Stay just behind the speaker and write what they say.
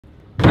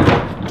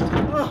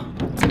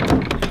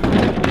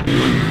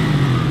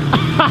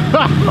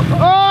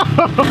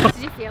Oh!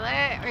 Did you feel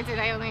it, or did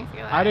I only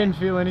feel it? I didn't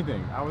feel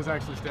anything. I was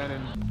actually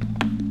standing.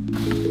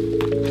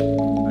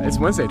 It's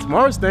Wednesday.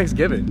 Tomorrow's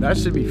Thanksgiving. That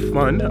should be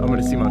fun. I'm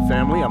gonna see my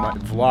family. I might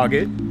vlog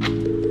it.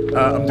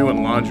 I'm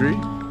doing laundry.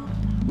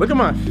 Look at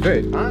my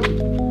fit.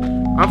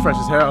 I'm fresh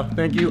as hell.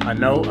 Thank you. I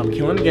know I'm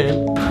killing the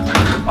game.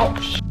 Oh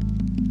shit.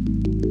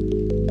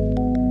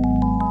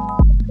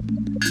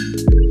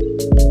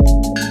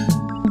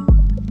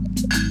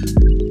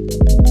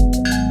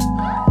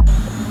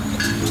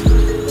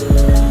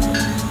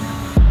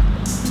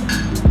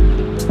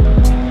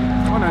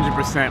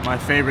 My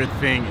favorite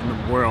thing in the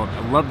world.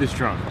 I love this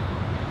drone.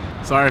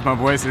 Sorry if my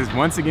voice is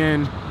once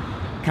again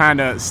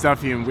kind of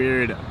stuffy and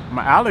weird.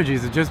 My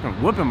allergies have just been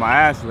whooping my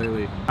ass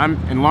lately. I'm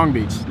in Long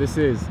Beach. This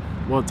is,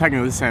 well,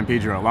 technically this is San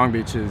Pedro. Long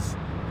Beach is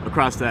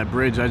across that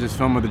bridge I just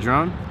filmed with the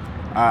drone.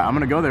 I'm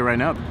gonna go there right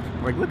now.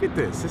 Like, look at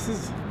this. This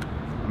is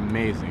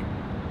amazing.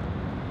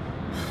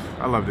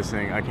 I love this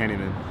thing. I can't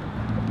even.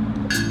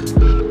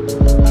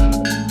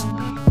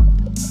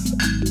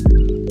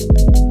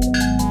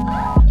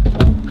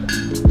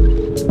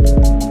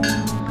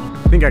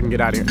 I think I can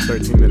get out of here in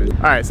 13 minutes.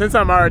 All right, since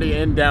I'm already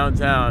in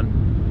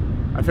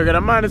downtown, I figured I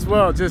might as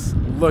well just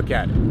look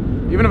at it.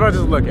 Even if I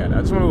just look at it,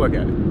 I just want to look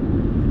at it.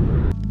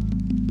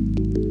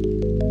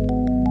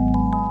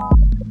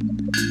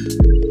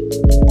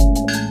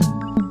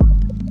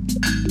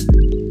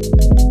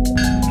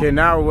 Okay,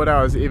 now what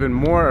I was even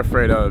more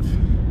afraid of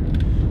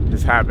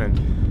has happened.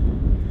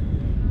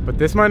 But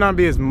this might not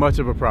be as much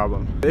of a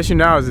problem. The issue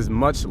now is it's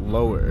much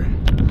lower.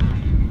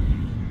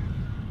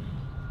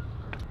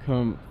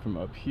 Come from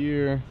up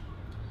here,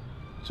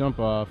 jump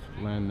off,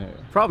 land there.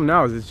 Problem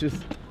now is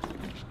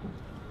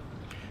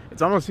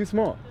it's almost too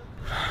small.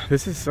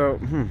 This is so,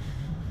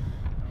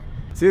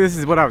 See, this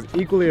is what I was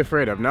equally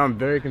afraid of. Now I'm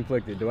very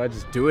conflicted. Do I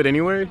just do it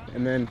anyway?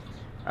 And then,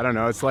 I don't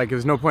know, it's like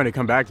there's no point to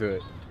come back to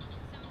it.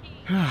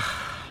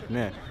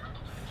 Man,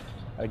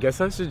 I guess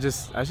I should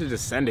just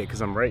send it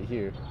because I'm right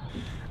here.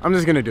 I'm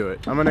just gonna do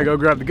it. I'm gonna go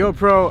grab the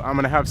GoPro. I'm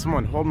gonna have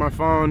someone hold my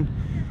phone.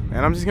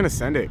 And I'm just gonna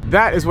send it.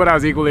 That is what I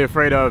was equally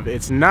afraid of.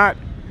 It's not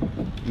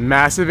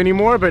massive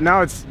anymore, but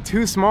now it's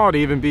too small to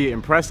even be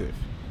impressive.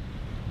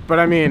 But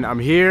I mean, I'm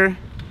here.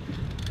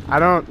 I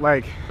don't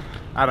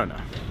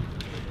know.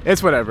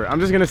 It's whatever.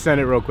 I'm just gonna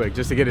send it real quick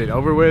just to get it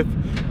over with.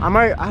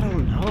 I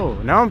don't know.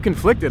 Now I'm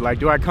conflicted. Like,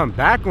 do I come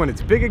back when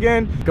it's big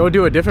again? Go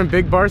do a different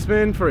big bar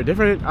spin for a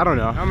different, I don't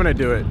know. I'm gonna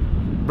do it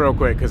real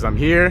quick because I'm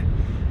here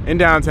in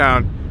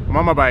downtown. I'm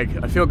on my bike.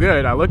 I feel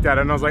good. I looked at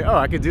it and I was like, oh,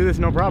 I could do this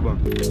no problem.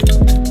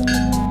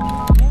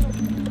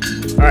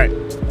 All right,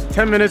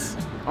 10 minutes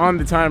on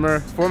the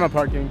timer for my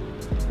parking.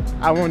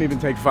 I won't even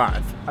take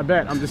 5. I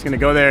bet I'm just gonna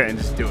go there and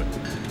just do it.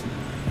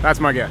 That's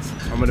my guess.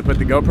 I'm gonna put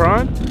the GoPro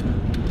on.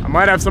 I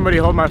might have somebody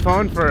hold my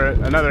phone for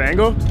another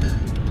angle.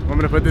 I'm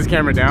gonna put this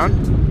camera down.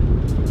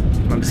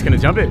 I'm just gonna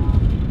jump it.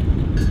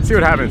 See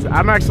what happens.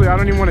 I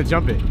don't even wanna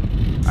jump it.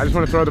 I just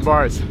wanna throw the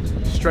bars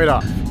straight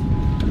off.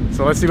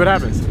 So let's see what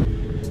happens.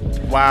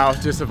 Wow,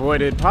 just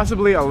avoided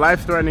possibly a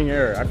life-threatening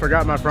error. I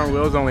forgot my front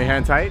wheel's only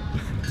hand tight.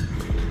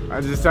 I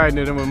just tightened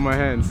it with my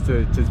hands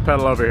to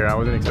pedal over here. I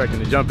wasn't expecting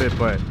to jump it,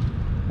 but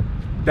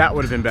that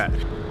would have been bad.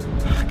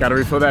 Gotta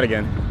refill that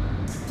again.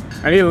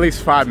 I need at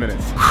least 5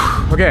 minutes.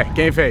 Okay,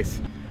 game face.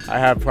 I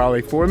have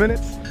probably 4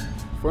 minutes.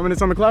 4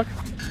 minutes on the clock.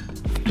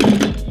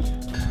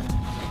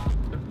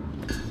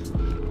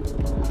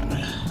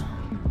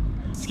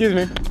 Excuse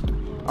me.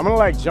 I'm gonna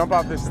like jump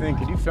off this thing.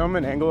 Could you film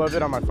an angle of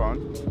it on my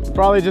phone?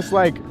 Probably just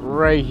like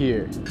right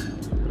here.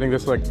 I think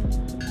this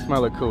might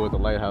look cool with the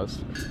lighthouse.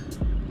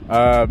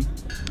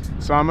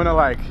 So I'm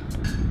gonna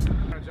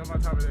jump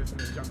on top of this and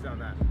then jump down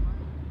that.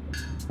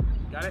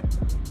 Got it?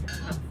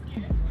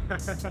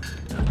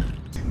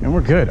 And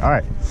we're good. All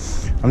right.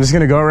 I'm just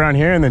gonna go around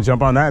here and then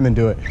jump on that and then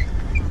do it.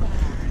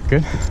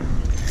 Good?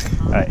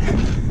 All right.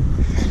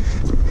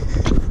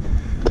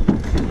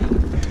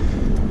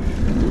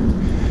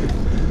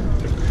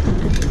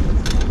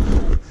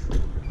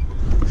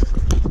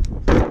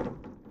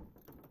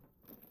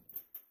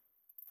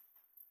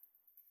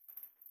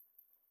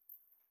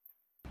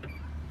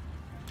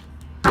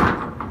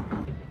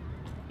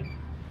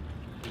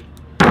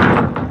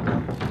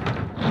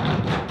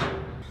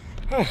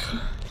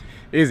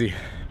 Easy.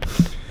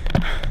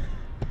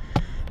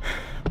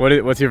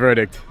 What's your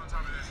verdict?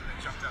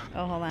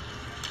 Oh, hold on.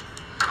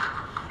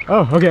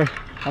 Oh, okay.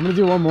 I'm gonna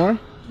do one more.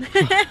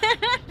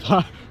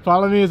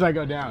 Follow me as I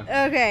go down.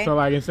 Okay. So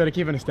like instead of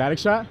keeping a static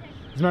shot,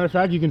 as a matter of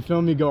fact, you can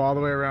film me go all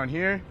the way around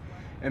here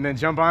and then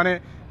jump on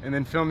it and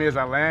then film me as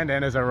I land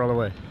and as I roll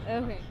away.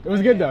 Okay. It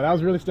was good though. That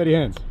was really steady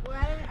hands. Well,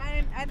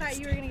 I thought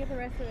you were gonna get the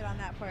rest of it on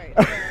that part.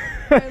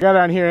 So. Got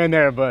on here and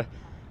there, but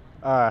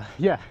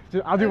yeah,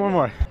 I'll do one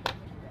more.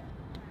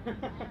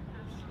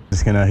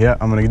 Just gonna, yeah,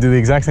 I'm gonna do the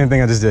exact same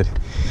thing I just did.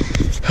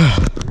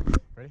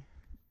 Ready?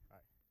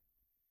 All right.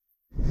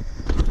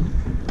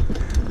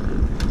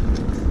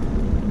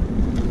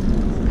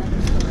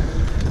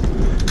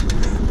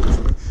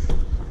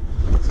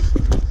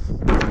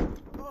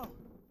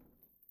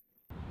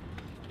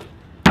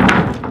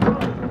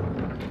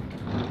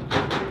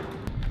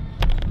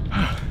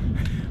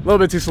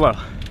 little bit too slow.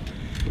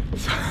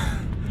 So,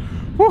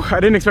 whew, I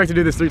didn't expect to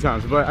do this 3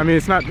 times, but I mean,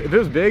 it's not, if it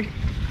was big,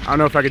 I don't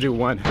know if I could do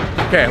 1.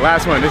 Okay,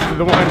 last one. This is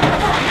the one,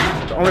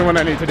 the only one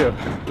I need to do.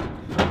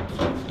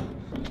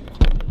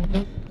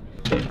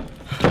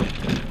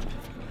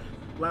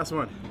 Last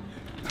one.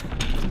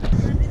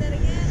 Wanna do that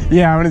again?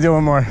 Yeah, I'm gonna do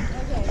one more.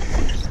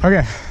 Okay.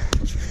 Okay.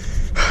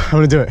 I'm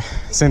gonna do it.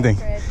 Same thing.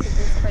 Fred, to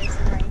this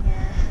person right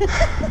here.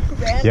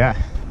 Fred? Yeah.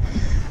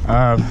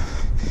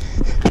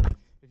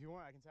 If you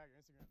want, I can tag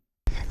your Instagram.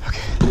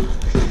 Okay.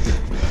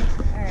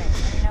 Alright,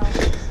 let me know.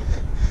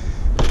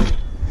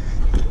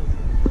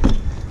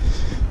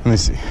 Let me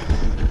see.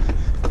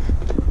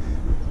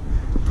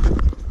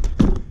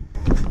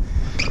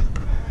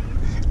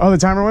 Oh, the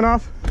timer went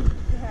off?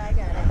 Yeah, I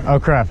got it. Oh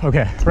crap.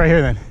 Okay, right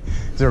here then.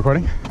 Is it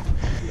recording?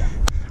 Yeah.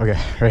 Okay,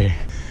 right here.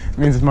 It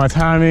means my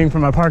timing for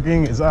my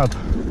parking is up.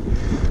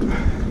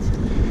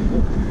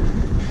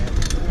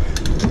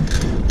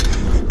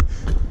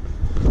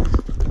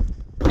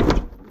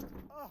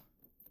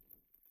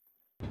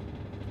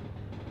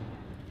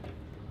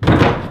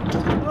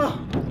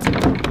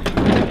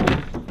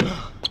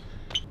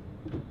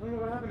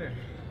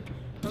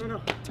 I don't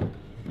know.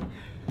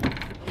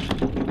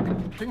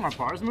 I think my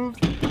bars moved.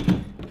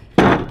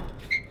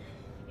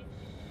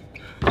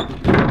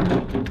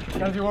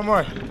 Gotta do one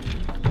more.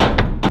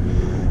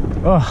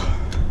 Oh.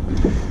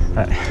 All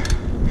right.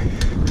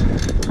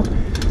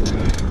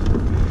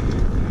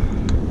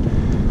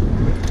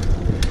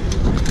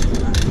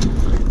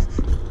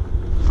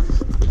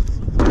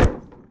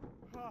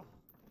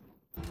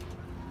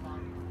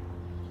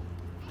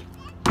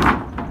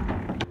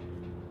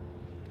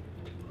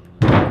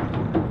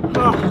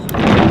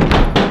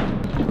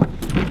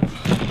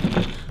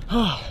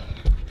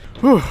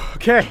 Whew,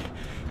 okay,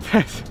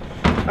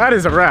 that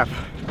is a wrap.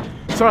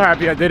 So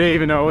happy I did it,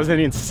 even though it wasn't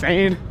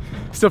insane.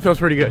 Still feels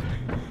pretty good.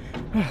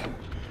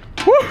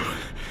 Whew.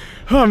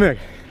 Oh man,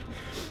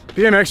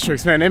 BMX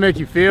tricks, man, they make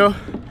you feel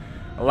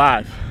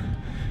alive.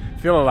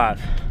 Feel alive.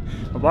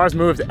 My bars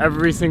moved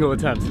every single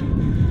attempt.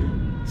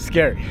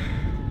 Scary.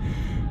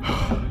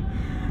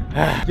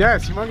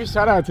 Yes, humongous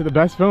shout out to the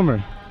best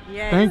filmer.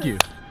 Yes. Thank you.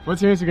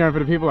 What's your Instagram for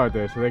the people out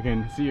there so they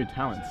can see your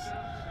talents?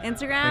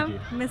 Instagram,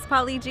 Miss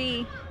Polly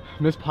G.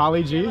 Miss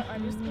Polly G?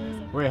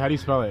 Wait, how do you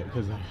spell it?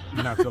 Because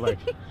I'm not so like,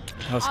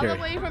 how scary. All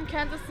the way from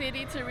Kansas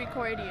City to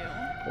record you.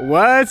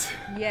 What?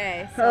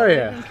 Yes. Oh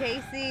yeah. From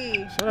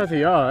KC. Shout out to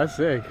y'all, that's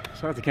sick.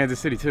 Shout out to Kansas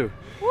City too.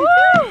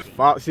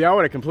 Woo! See, I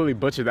would have completely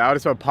butchered that. I would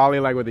have spelled Polly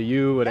like with a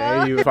U, with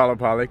an AU. Follow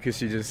Polly because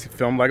she just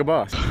filmed like a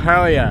boss.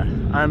 Hell yeah,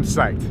 I'm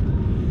psyched.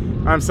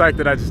 I'm psyched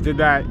that I just did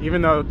that,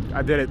 even though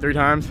I did it 3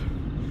 times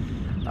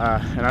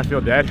and I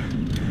feel dead.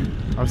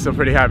 I'm still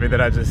pretty happy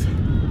that I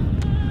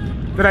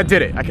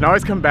did it. I can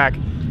always come back.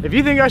 If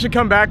you think I should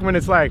come back when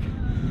it's like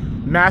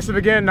massive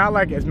again, not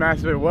like as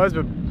massive as it was,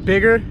 but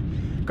bigger,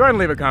 go ahead and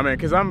leave a comment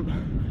because I'm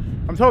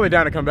totally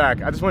down to come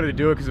back. I just wanted to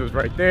do it because it was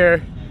right there.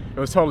 It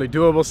was totally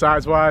doable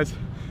size-wise,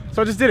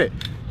 so I just did it.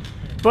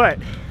 But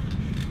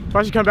if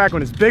I should come back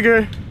when it's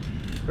bigger,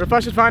 or if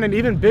I should find an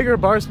even bigger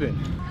bar spin,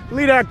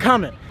 leave that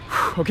comment.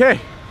 Okay,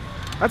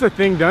 that's a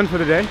thing done for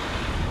the day.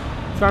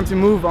 It's time to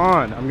move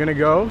on. I'm gonna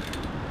go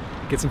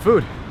get some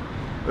food.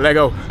 Let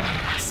go.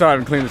 Still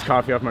haven't cleaned this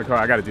coffee off my car.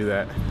 I gotta do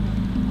that.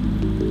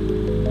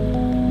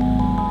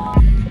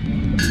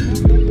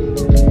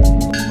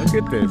 Look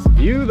at this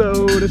view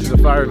though. This is a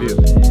fire view.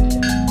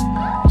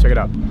 Check it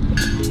out.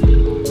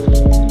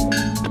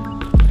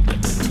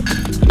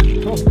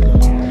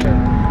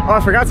 Oh,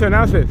 I forgot to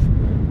announce this.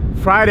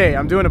 Friday,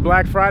 I'm doing a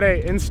Black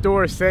Friday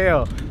in-store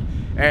sale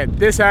at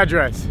this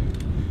address.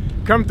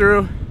 Come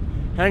through,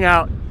 hang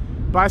out,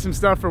 buy some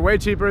stuff for way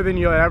cheaper than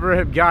you'll ever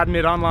have gotten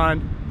it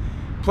online.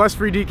 Plus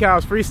free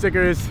decals, free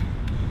stickers,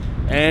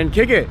 and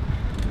kick it.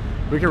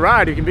 We can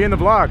ride, you can be in the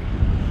vlog.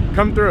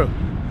 Come through,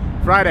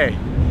 Friday.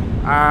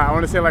 I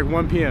want to say like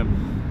 1 p.m.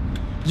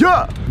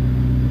 Yeah!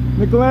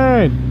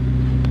 McLaren,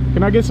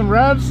 can I get some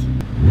revs?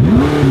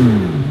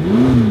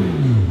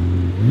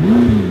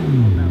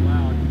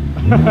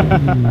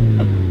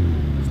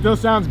 Still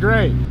sounds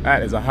great.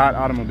 That is a hot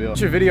automobile.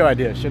 What's your video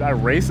idea? Should I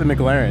race a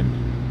McLaren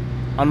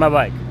on my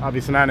bike?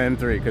 Obviously not an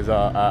M3 because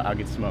I'll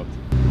get smoked.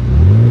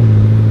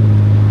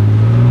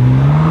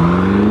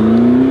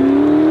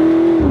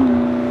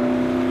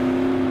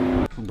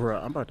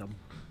 Bruh, I'm about to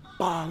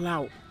ball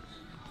out.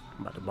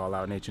 I'm about to ball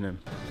out in H&M.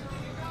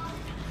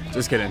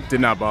 Just kidding, did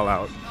not ball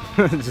out.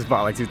 Just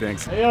bought like 2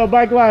 things. Hey yo,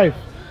 bike life.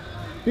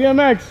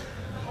 BMX.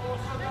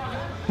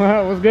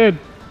 What's good?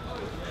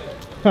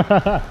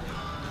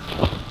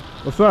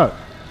 What's up?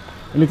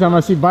 Anytime I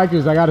see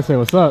bikers, I gotta say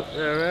what's up.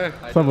 Yeah, man.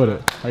 What's up with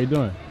it? How you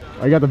doing?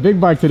 Oh, you got the big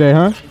bike today,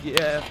 huh?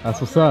 Yeah.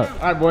 That's what's up. All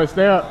right, boys,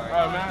 stay up. All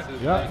right,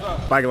 man.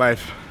 Yep. Bike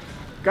life.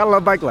 Gotta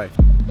love bike life.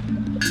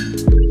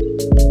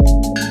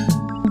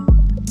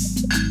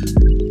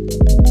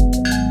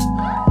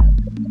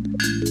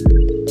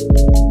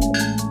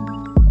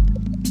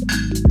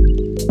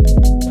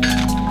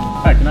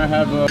 Hi, can I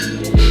have a...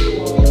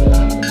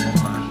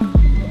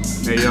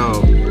 Hey,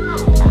 yo.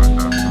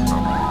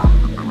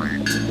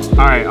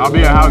 All right, I'll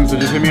be at Houghton, so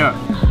just hit me up.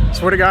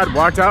 swear to God,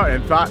 walked out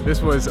and thought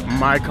this was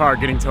my car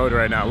getting towed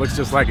right now. It looks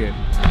just like it.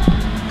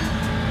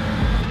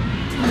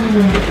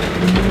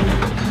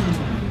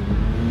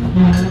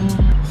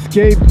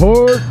 Skate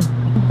park.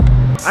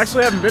 I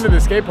actually haven't been to the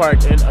skate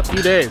park in a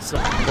few days. So.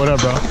 What up,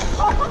 bro?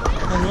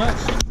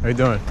 How you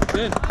doing?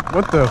 Good.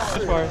 What the?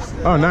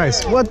 Oh,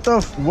 nice. What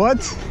the?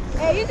 What?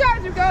 Hey, you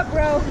guys are good,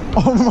 bro.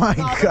 Oh my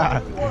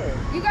God.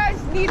 You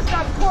guys need to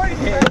stop recording,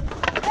 bro.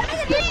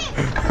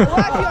 We'll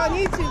watch you on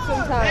YouTube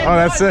sometime. Oh,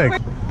 that's sick.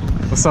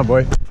 What's up,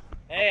 boy?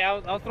 Hey, I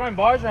was throwing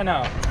bars right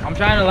now. I'm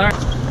trying to learn.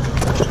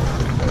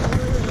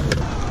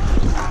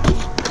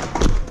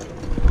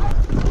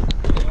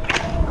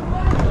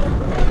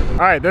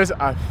 All right, there's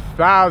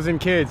 1,000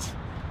 kids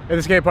at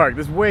the skate park.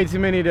 There's way too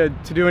many to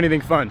do anything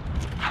fun.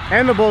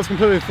 And the bowl's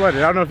completely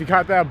flooded. I don't know if you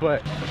caught that,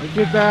 but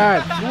look at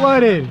that,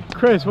 flooded.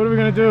 Chris, what are we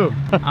gonna do?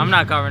 I'm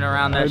not covering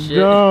around that shit.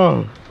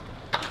 No.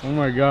 Oh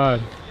my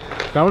God.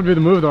 That would be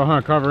the move though,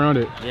 huh? Carve around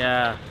it.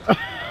 Yeah.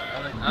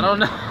 I don't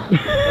know.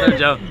 What a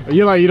joke.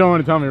 You don't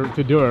want to tell me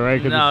to do it,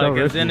 right? No,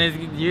 because then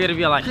you're gonna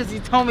be like, Chris, you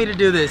told me to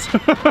do this.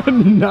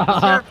 Nah,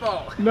 it's your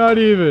fault. Not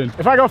even.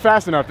 If I go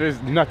fast enough, there's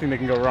nothing that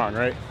can go wrong,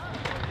 right?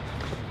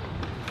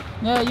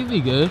 Yeah, you'd be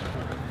good.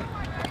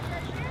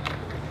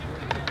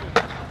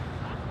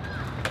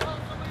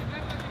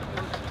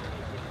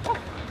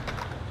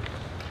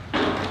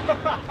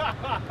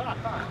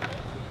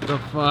 The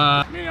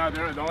fuck? I mean,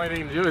 the only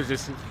thing to do is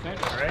just stand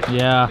it, right?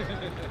 Yeah.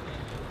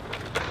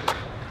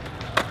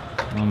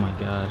 Oh my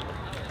God.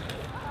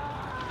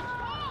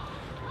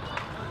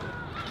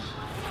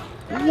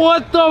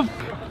 What the f?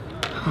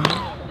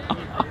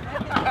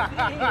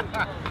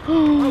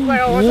 Whoa,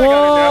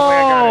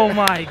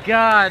 my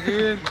God,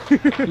 dude.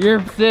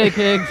 You're sick,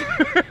 Hicks.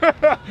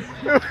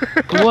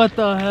 What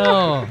the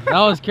hell? That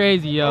was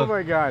crazy, yo. Oh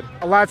my God.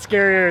 A lot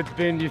scarier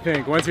than you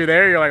think. Once you're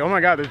there, you're like, oh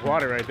my God, there's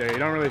water right there. You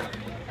don't really...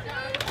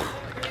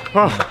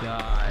 Oh my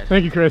God.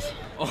 Thank you, Chris.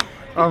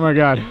 Oh my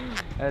God.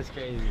 That's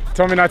crazy.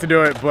 Told me not to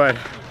do it, but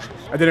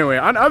I did anyway.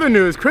 On other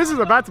news, Chris is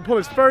about to pull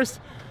his first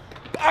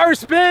bar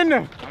spin.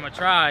 I'm gonna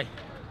try.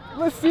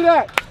 Let's see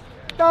that.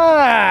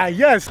 Ah,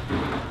 yes.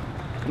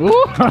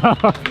 So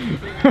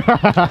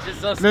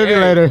Maybe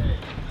later.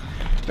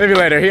 Maybe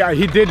later.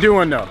 He did do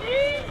one though.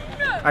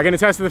 I can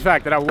attest to the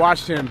fact that I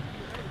watched him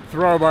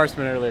throw a bar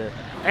spin earlier.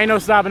 Ain't no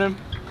stopping him.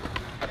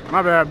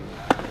 My bad.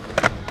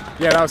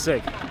 Yeah, that was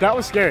sick. That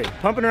was scary.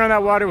 Pumping around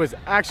that water was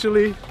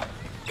actually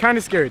kind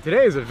of scary.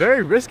 Today is a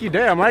very risky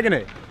day. I'm liking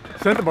it.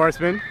 Sent the bar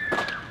spin,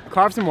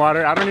 carved some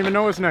water. I don't even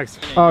know what's next.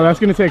 Oh, that's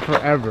gonna take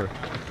forever.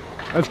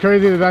 That's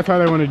crazy that that's how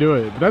they want to do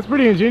it. But that's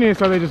pretty ingenious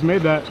how they just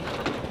made that.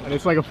 And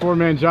it's like a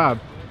 4-man job.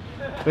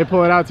 They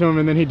pull it out to him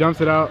and then he dumps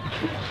it out.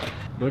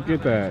 Look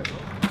at that.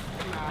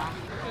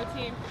 Go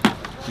team.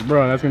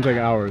 Bro, that's gonna take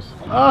hours.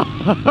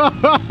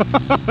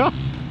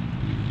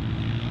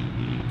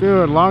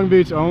 Dude, Long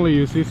Beach only,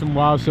 you see some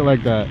wild shit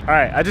like that. All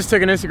right, I just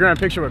took an Instagram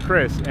picture with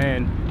Chris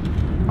and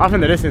off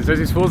in the distance, there's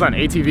these fools on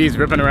ATVs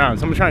ripping around.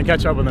 So I'm trying to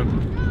catch up with them.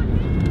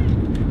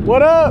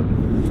 What up?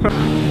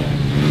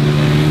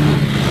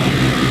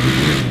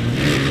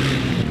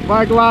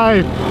 Bike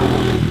life.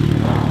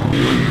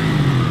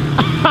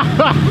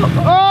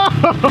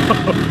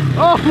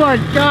 Oh my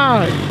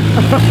God.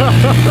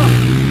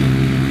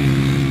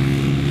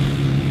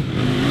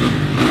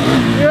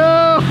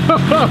 Yo.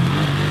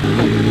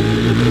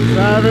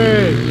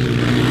 Savage.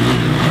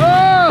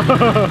 Oh.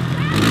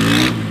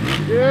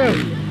 Yeah.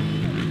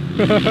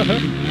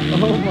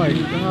 Oh my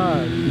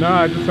God.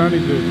 Nah, I just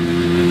sounded good.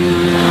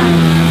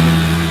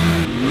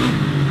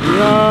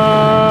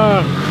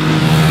 Yeah.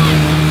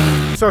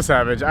 So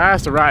savage. I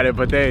asked to ride it,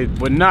 but they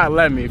would not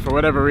let me for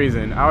whatever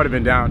reason. I would have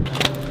been down.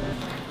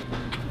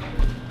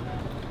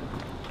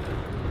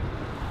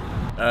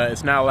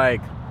 It's now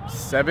like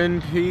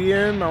 7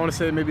 p.m. I want to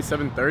say maybe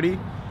 7:30.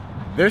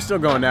 They're still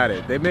going at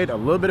it. They've made a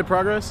little bit of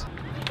progress.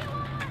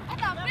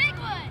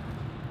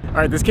 All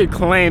right, this kid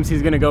claims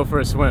he's gonna go for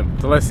a swim.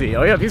 So let's see.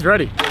 Oh yeah, he's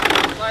ready.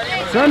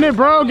 Send it,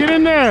 bro. Get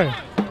in there.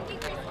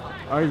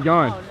 Oh, he's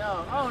gone. Oh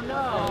no. Oh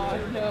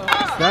no. No.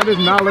 That does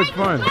not look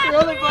fun.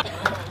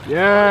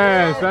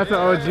 Yes, that's an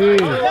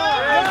OG.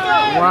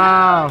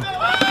 Wow.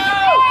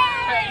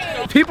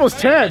 People's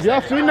champ.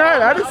 Y'all seen that?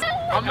 That is.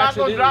 I'm not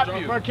gonna drop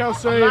you. Markel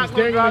saves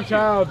dangling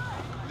child.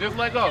 Just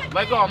let go.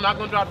 Let go. I'm not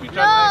gonna drop you.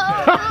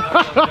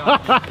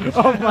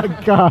 Oh my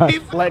God.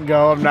 Let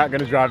go. I'm not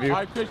gonna drop you. All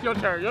right, Chris, your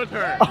turn. Your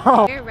turn.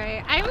 Oh. You're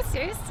right. I was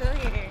so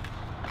silly.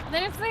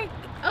 Then it's like,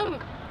 oh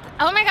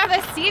my God, the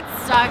seat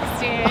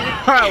sucks, dude.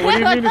 What do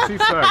you mean the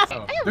seat sucks?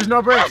 There's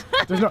no brakes.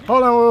 There's no.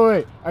 Hold on,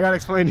 wait. I gotta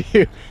explain to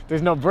you.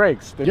 There's no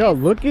brakes. Yo,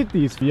 look at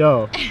these.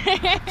 Yo.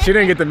 She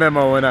didn't get the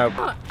memo when up.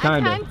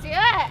 Kinda. I can't do it.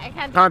 I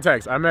can't.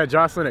 Context. I met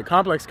Jocelyn at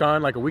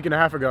ComplexCon like a week and a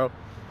half ago.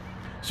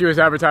 She was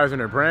advertising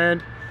her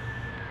brand.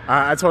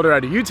 I told her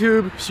I do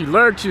YouTube. She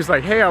lurked. She was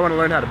like, hey, I want to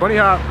learn how to bunny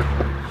hop.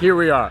 Here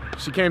we are.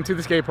 She came to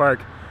the skate park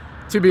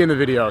to be in the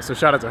video, so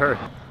shout out to her.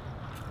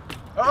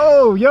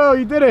 Oh, yo,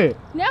 you did it.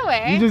 No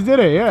way. You just did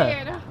it,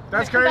 yeah. Dude,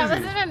 that's crazy.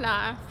 That wasn't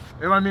enough.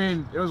 I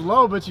mean, it was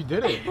low, but you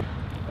did it.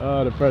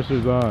 Oh, the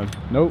pressure's on.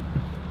 Nope.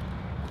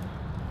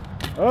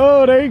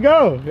 Oh, there you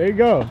go. There you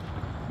go.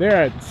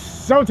 They're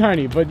so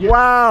tiny, but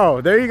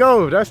wow, there you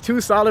go. That's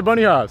 2 solid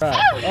bunny hops.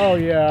 Oh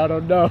yeah, I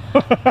don't know.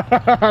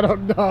 I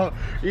don't know.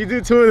 You do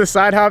 2 of the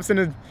side hops and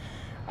then,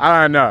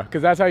 I don't know,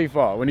 because that's how you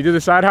fall. When you do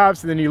the side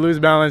hops, then you lose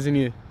balance and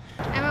you...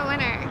 I'm a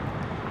winner.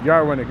 You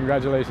are a winner,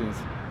 congratulations.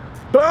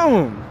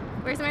 Boom!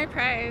 Where's my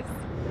prize?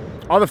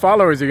 All the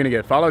followers you're gonna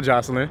get. Follow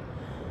Jocelyn.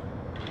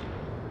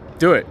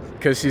 Do it,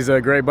 because she's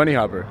a great bunny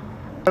hopper.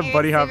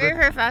 Bunny hopper.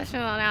 Super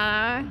professional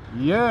now.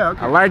 Yeah,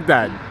 okay. I like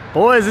that.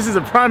 Boys, this is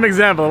a prime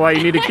example of why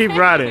you need to keep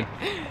riding.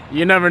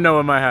 You never know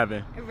what might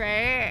happen.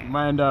 Right. You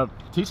might end up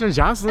teaching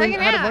Jocelyn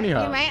how to bunny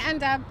hop. You might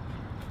end up...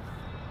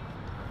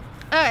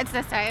 Oh, it's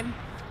this side.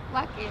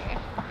 Lucky.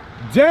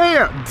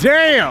 Damn,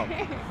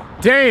 damn,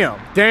 damn,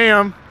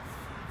 damn.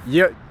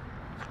 Yeah.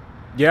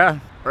 Yeah.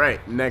 All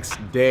right, next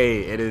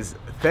day. It is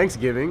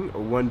Thanksgiving,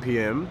 1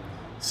 p.m.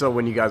 So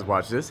when you guys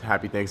watch this,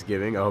 happy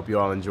Thanksgiving. I hope you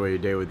all enjoy your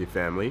day with your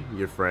family,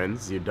 your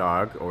friends, your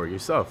dog, or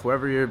yourself,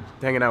 whoever you're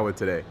hanging out with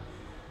today.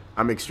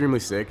 I'm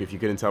extremely sick, if you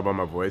couldn't tell by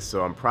my voice,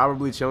 so I'm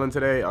probably chilling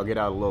today. I'll get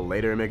out a little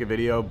later and make a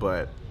video,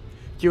 but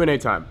Q&A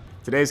time.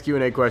 Today's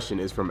Q&A question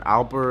is from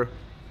Alper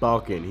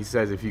Balkan. He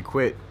says, if you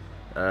quit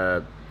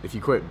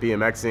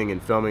BMXing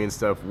and filming and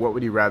stuff, what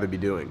would you rather be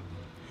doing?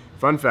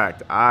 Fun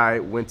fact, I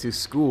went to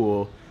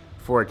school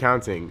for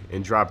accounting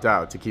and dropped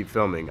out to keep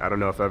filming. I don't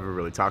know if I've ever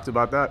really talked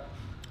about that.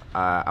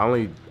 I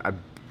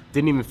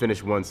didn't even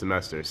finish 1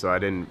 semester, so I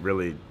didn't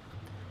really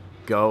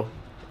go.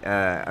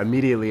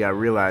 Immediately I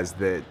realized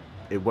that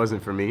it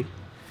wasn't for me.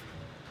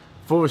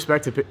 Full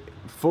respect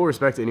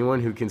to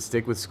anyone who can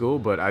stick with school,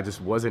 but I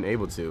just wasn't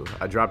able to.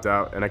 I dropped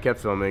out and I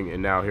kept filming,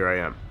 and now here I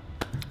am.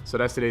 So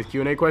that's today's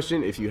Q&A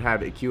question. If you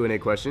have a Q&A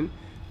question,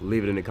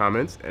 leave it in the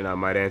comments and I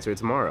might answer it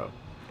tomorrow.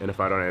 And if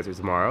I don't answer it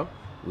tomorrow,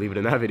 leave it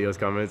in that video's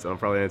comments. I'll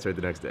probably answer it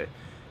the next day.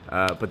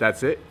 But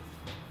that's it.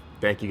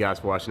 Thank you guys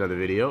for watching another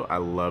video. I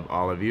love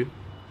all of you.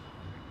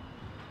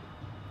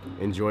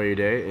 Enjoy your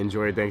day.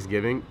 Enjoy your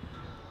Thanksgiving.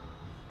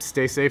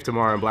 Stay safe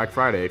tomorrow on Black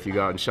Friday if you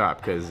go out and shop,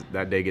 because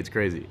that day gets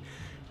crazy.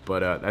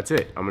 But that's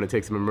it. I'm going to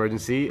take some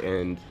emergency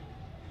and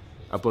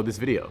upload this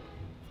video.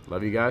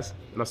 Love you guys,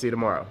 and I'll see you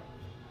tomorrow.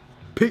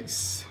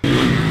 Peace. Oh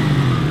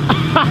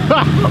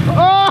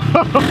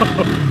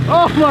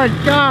my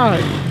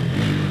God.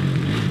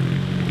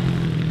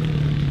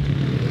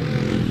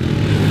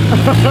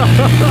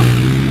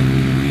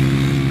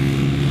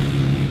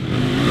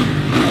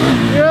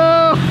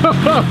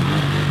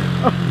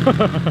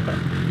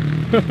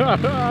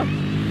 Yo!